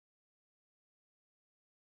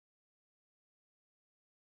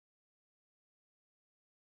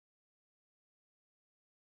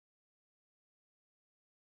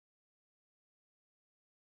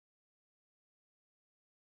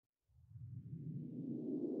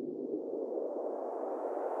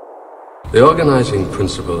The organizing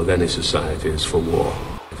principle of any society is for war.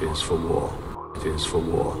 It is for war. It is for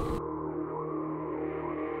war.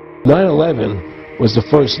 9/11 was the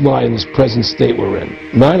first lie in this present state we're in.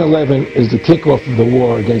 9/11 is the kickoff of the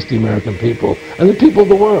war against the American people and the people of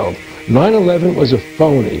the world. 9/11 was a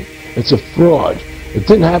phony. It's a fraud. It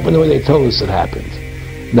didn't happen the way they told us it happened.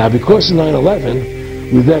 Now, because of 9/11,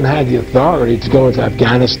 we then had the authority to go into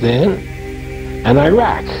Afghanistan and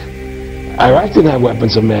Iraq. Iraq didn't have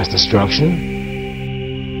weapons of mass destruction.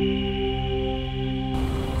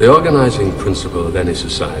 The organizing principle of any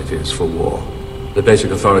society is for war. The basic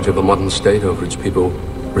authority of a modern state over its people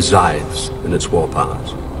resides in its war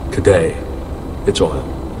powers. Today, it's oil.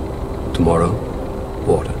 Tomorrow,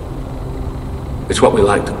 water. It's what we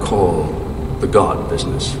like to call the God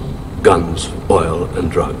business. Guns, oil, and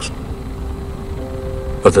drugs.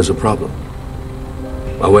 But there's a problem.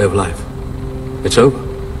 Our way of life. It's over.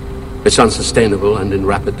 It's unsustainable and in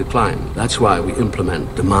rapid decline. That's why we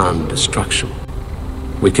implement demand destruction.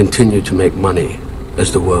 We continue to make money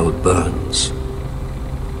as the world burns.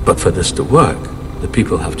 But for this to work, the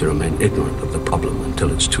people have to remain ignorant of the problem until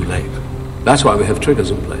it's too late. That's why we have triggers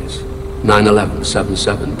in place. 9/11,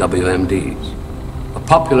 7/7, WMDs. A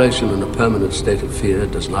population in a permanent state of fear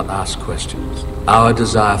does not ask questions. Our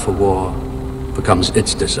desire for war becomes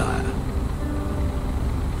its desire.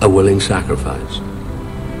 A willing sacrifice.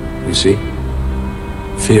 You see?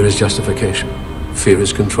 Fear is justification. Fear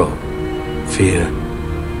is control. Fear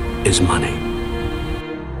is money.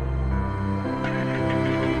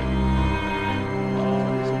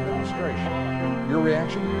 Your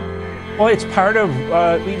reaction? Well, it's part of,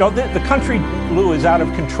 the country, Lou, is out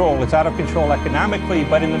of control. It's out of control economically,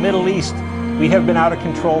 but in the Middle East, we have been out of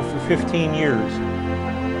control for 15 years.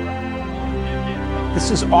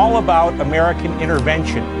 This is all about American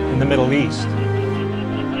intervention in the Middle East.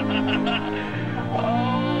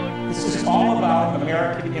 This is all about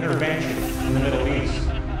American intervention in the Middle East.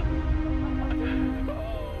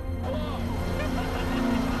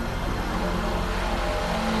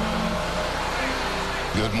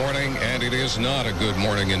 Good morning, and it is not a good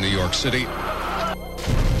morning in New York City.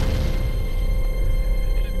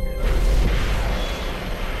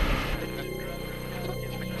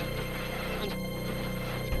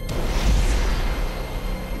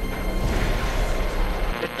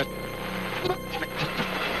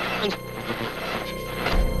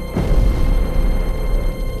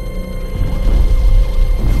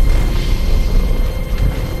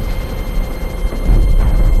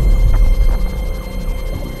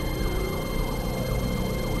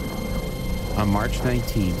 On March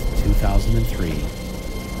 19, 2003,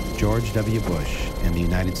 George W. Bush and the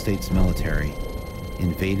United States military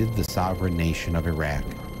invaded the sovereign nation of Iraq,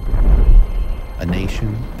 a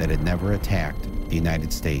nation that had never attacked the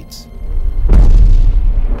United States.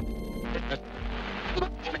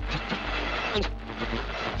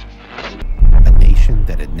 A nation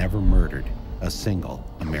that had never murdered a single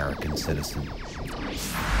American citizen.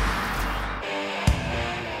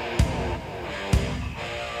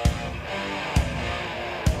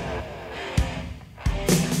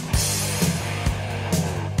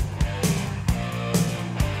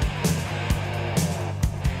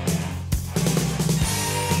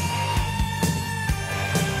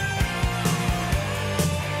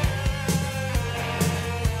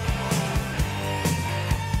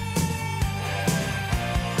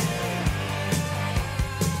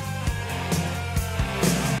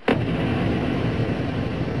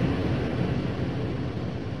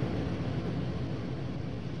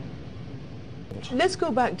 Let's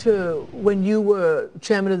go back to when you were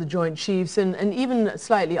chairman of the Joint Chiefs and even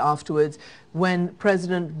slightly afterwards when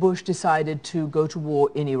President Bush decided to go to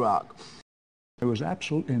war in Iraq. There was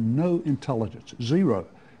absolutely no intelligence, zero,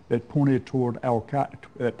 that pointed toward Al-Qaeda,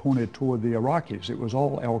 that pointed toward the Iraqis. It was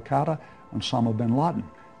all Al-Qaeda and Osama bin Laden.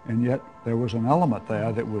 And yet there was an element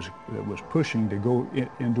there that was pushing to go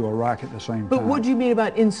into Iraq at the same time. But what do you mean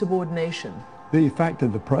about insubordination? The fact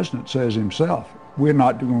that the president says himself, we're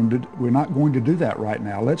not going to do that right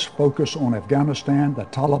now. Let's focus on Afghanistan, the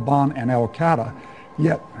Taliban, and Al-Qaeda.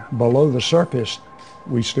 Yet below the surface,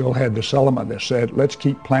 we still had this element that said, let's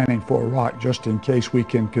keep planning for Iraq just in case we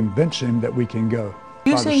can convince him that we can go.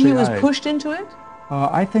 You're saying he was pushed into it?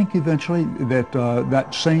 I think eventually that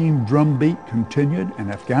that same drumbeat continued,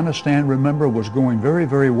 and Afghanistan, remember, was going very,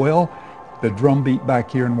 very well. The drumbeat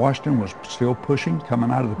back here in Washington was still pushing,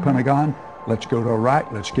 coming out of the Pentagon. Let's go to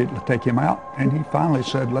Iraq, let's take him out. And he finally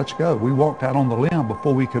said, let's go. We walked out on the limb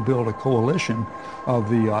before we could build a coalition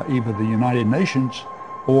of either the United Nations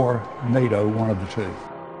or NATO, one of the two.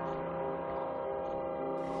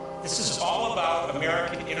 This is all about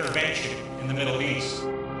American intervention in the Middle East.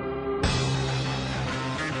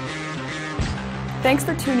 Thanks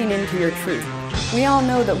for tuning in to Your Truth. We all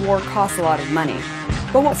know that war costs a lot of money.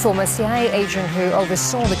 But what former CIA agent who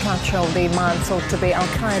oversaw the capture of the man thought to be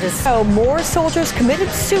Al-Qaeda's... So more soldiers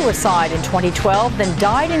committed suicide in 2012 than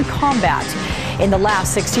died in combat. In the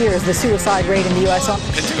last 6 years, the suicide rate in the U.S. The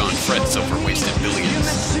Pentagon frets over wasted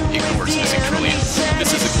billions, ignores missing trillions.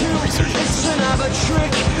 This is a global research institute.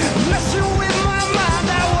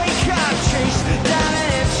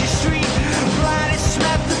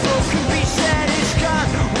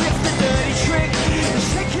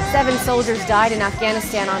 Seven soldiers died in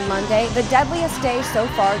Afghanistan on Monday, the deadliest day so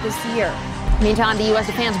far this year. Meantime, the U.S.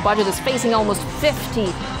 defense budget is facing almost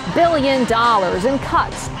 $50 billion in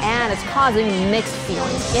cuts, and it's causing mixed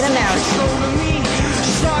feelings in America.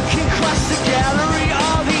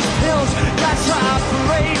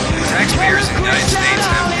 Taxpayers in the United States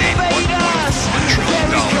have paid $1.1 trillion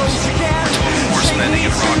for total war spending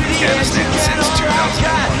in Iraq and Afghanistan since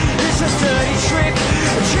 2001.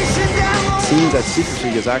 It seems that secrecy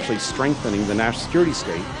is actually strengthening the national security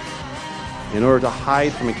state in order to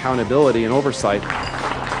hide from accountability and oversight.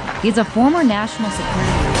 He's a former national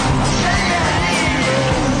security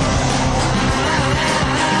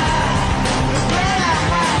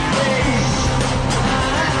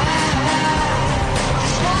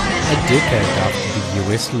A decade after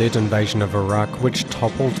the US-led invasion of Iraq, which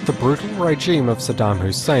toppled the brutal regime of Saddam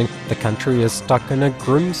Hussein, the country is stuck in a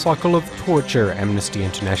grim cycle of torture, Amnesty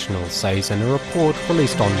International says in a report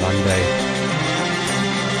released on Monday.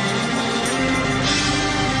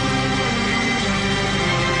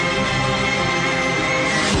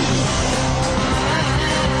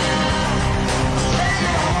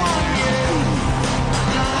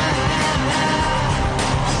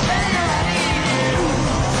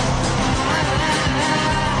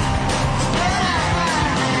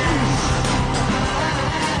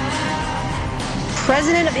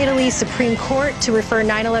 President of Italy's Supreme Court to refer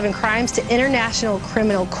 9/11 crimes to International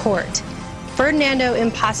Criminal Court. Ferdinando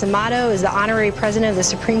Impassimato is the honorary president of the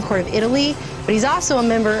Supreme Court of Italy, but he's also a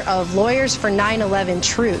member of Lawyers for 9/11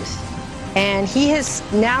 Truth. And he has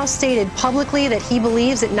now stated publicly that he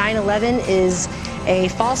believes that 9/11 is a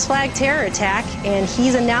false flag terror attack, and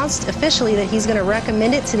he's announced officially that he's going to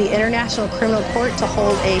recommend it to the International Criminal Court to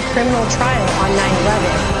hold a criminal trial on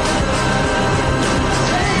 9/11.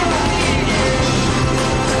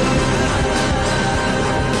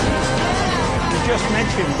 Just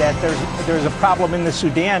mentioned that there's a problem in the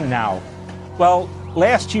Sudan now. Well,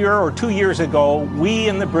 last year or 2 years ago, we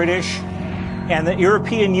and the British and the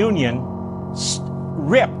European Union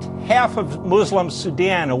ripped half of Muslim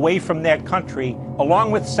Sudan away from that country,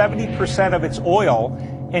 along with 70% of its oil,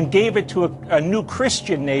 and gave it to a new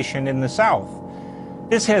Christian nation in the south.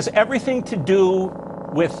 This has everything to do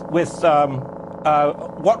with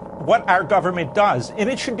what our government does, and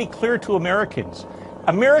it should be clear to Americans.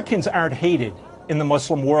 Americans aren't hated in the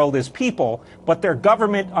Muslim world as people, but their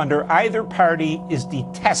government under either party is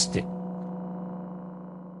detested.